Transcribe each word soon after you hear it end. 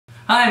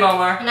Hi, I'm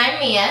Omar. And I'm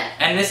Mia.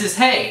 And this is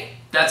Hey,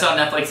 That's on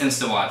Netflix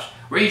Instant Watch,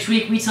 where each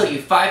week we tell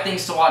you 5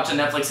 things to watch on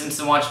Netflix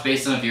Instant Watch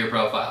based on a viewer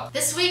profile.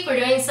 This week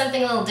we're doing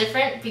something a little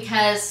different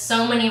because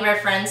so many of our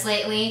friends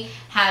lately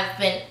have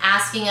been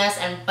asking us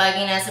and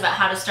bugging us about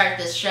how to start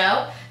this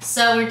show.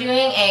 So we're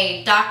doing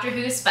a Doctor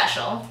Who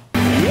special.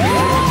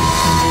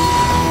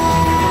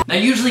 Now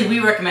usually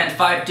we recommend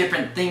 5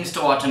 different things to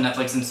watch on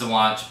Netflix Instant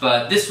Watch,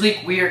 but this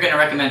week we are going to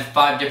recommend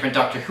 5 different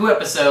Doctor Who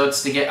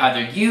episodes to get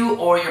either you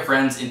or your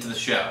friends into the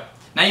show.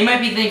 Now you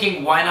might be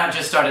thinking, why not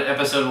just start at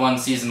episode 1,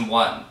 season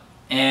 1?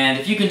 And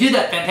if you can do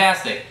that,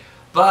 fantastic.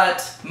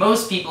 But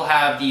most people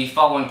have the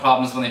following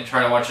problems when they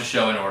try to watch a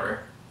show in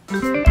order.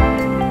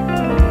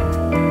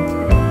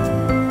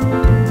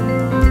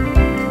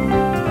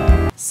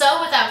 So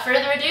without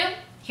further ado,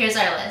 here's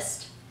our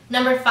list.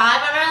 Number 5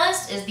 on our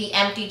list is The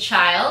Empty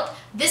Child.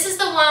 This is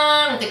the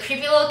one with the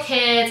creepy little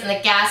kids and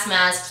the gas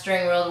masks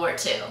during World War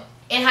II.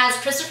 It has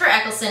Christopher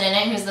Eccleston in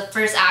it, who's the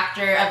first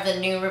actor of the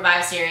new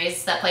revived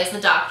series that plays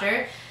the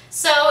Doctor.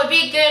 So it would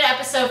be a good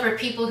episode for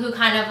people who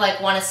kind of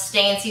like want to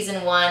stay in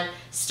season 1,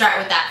 start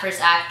with that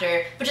first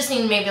actor, but just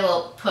need maybe a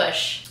little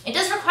push. It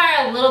does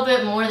require a little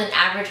bit more than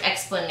average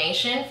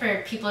explanation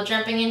for people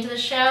jumping into the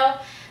show,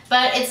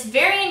 but it's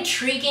very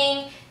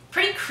intriguing,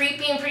 pretty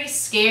creepy and pretty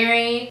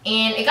scary,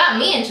 and it got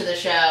me into the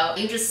show.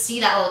 You just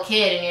see that little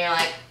kid and you're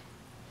like,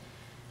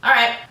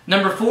 alright.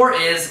 Number 4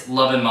 is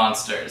Love and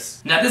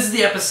Monsters. Now this is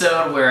the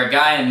episode where a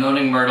guy and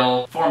Moaning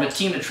Myrtle form a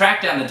team to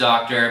track down the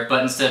Doctor,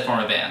 but instead form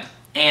a band.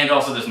 And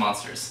also there's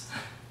monsters.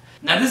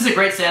 Now this is a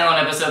great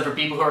standalone episode for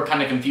people who are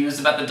kind of confused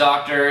about the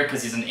Doctor,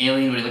 because he's an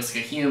alien but he looks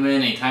like a human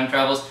and he time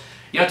travels.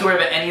 You don't have to worry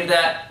about any of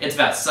that. It's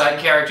about side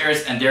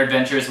characters and their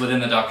adventures within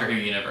the Doctor Who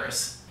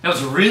universe. Now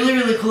what's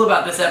really cool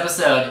about this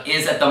episode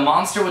is that the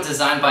monster was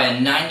designed by a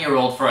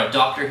 9-year-old for a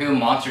Doctor Who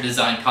monster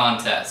design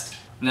contest.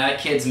 And that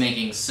kid's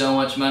making so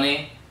much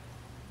money.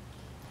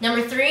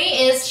 Number 3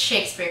 is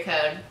Shakespeare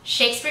Code.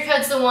 Shakespeare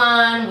Code's the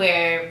one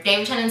where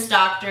David Tennant's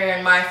Doctor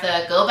and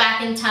Martha go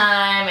back in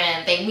time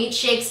and they meet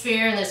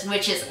Shakespeare and there's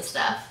witches and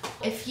stuff.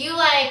 If you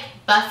like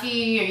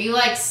Buffy or you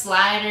like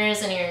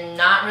Sliders and you're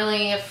not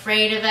really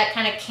afraid of that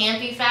kind of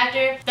campy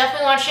factor,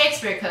 definitely watch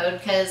Shakespeare Code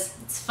because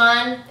it's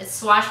fun, it's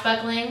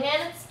swashbuckling,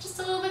 and it's just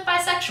a little bit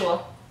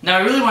bisexual. Now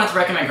I really wanted to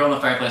recommend Girl in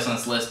the Fireplace on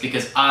this list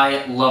because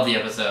I love the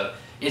episode.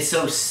 It's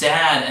so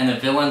sad and the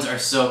villains are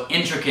so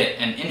intricate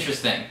and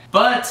interesting.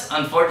 But,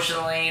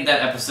 unfortunately,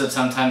 that episode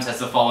sometimes has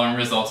the following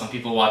results on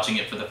people watching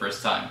it for the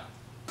first time.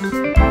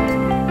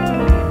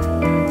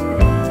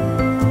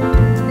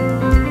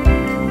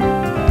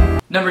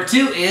 Number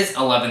 2 is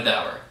 11th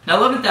Hour. Now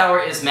 11th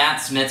Hour is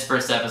Matt Smith's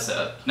first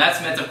episode. Matt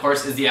Smith, of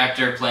course, is the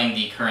actor playing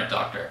the current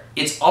Doctor.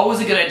 It's always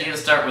a good idea to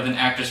start with an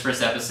actor's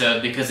first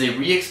episode because they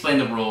re-explain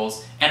the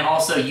rules, and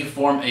also you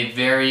form a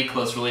very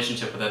close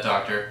relationship with that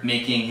Doctor,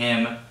 making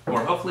him,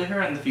 or hopefully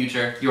her in the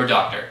future, your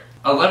Doctor.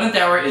 11th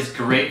Hour is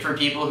great for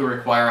people who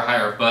require a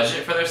higher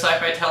budget for their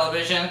sci-fi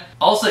television.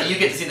 Also, you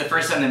get to see the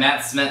first time that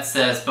Matt Smith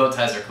says bow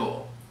ties are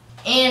cool.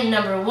 And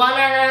number 1 on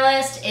our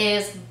list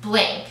is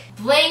Blink.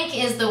 Blink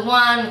is the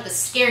one with the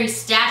scary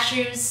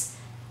statues.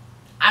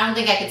 I don't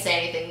think I could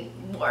say anything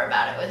more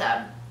about it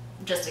without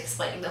just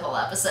explaining the whole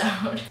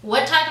episode.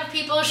 What type of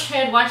people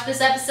should watch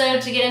this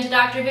episode to get into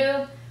Doctor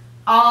Who?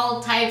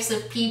 All types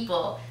of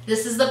people.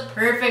 This is the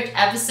perfect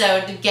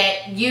episode to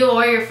get you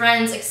or your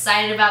friends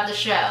excited about the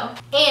show.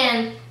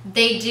 And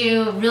they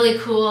do really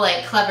cool,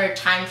 like, clever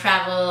time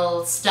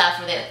travel stuff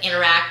where they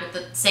interact with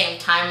the same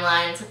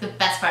timeline. It's like the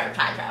best part of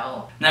time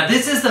travel. Now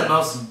this is the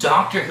most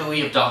Doctor Who-y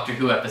of Doctor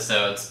Who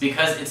episodes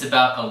because it's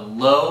about a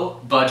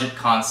low-budget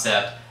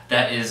concept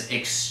that is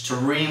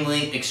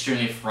extremely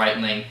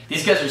frightening.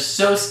 These guys are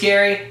so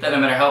scary that no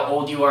matter how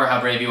old you are,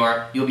 how brave you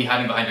are, you'll be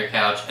hiding behind your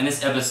couch, and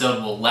this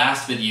episode will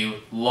last with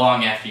you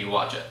long after you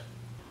watch it.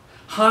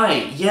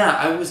 Hi, yeah,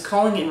 I was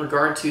calling in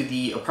regard to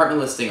the apartment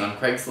listing on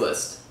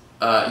Craigslist.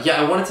 Yeah,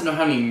 I wanted to know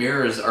how many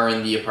mirrors are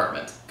in the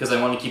apartment, because I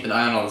want to keep an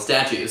eye on all the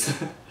statues.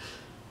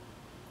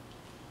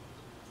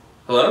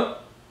 Hello?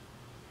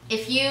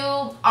 If you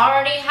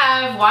already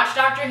have watched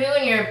Doctor Who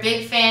and you're a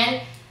big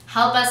fan,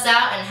 help us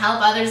out and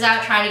help others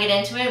out trying to get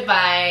into it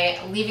by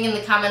leaving in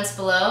the comments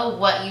below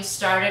what you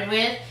started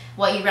with,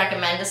 what you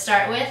recommend to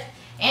start with,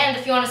 and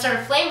if you want to start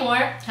a flame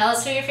war, tell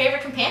us who your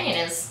favorite companion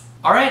is.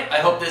 Alright, I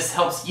hope this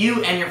helps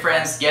you and your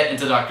friends get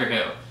into Doctor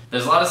Who.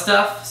 There's a lot of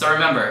stuff, so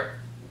remember,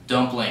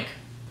 don't blink.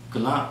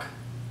 Good luck.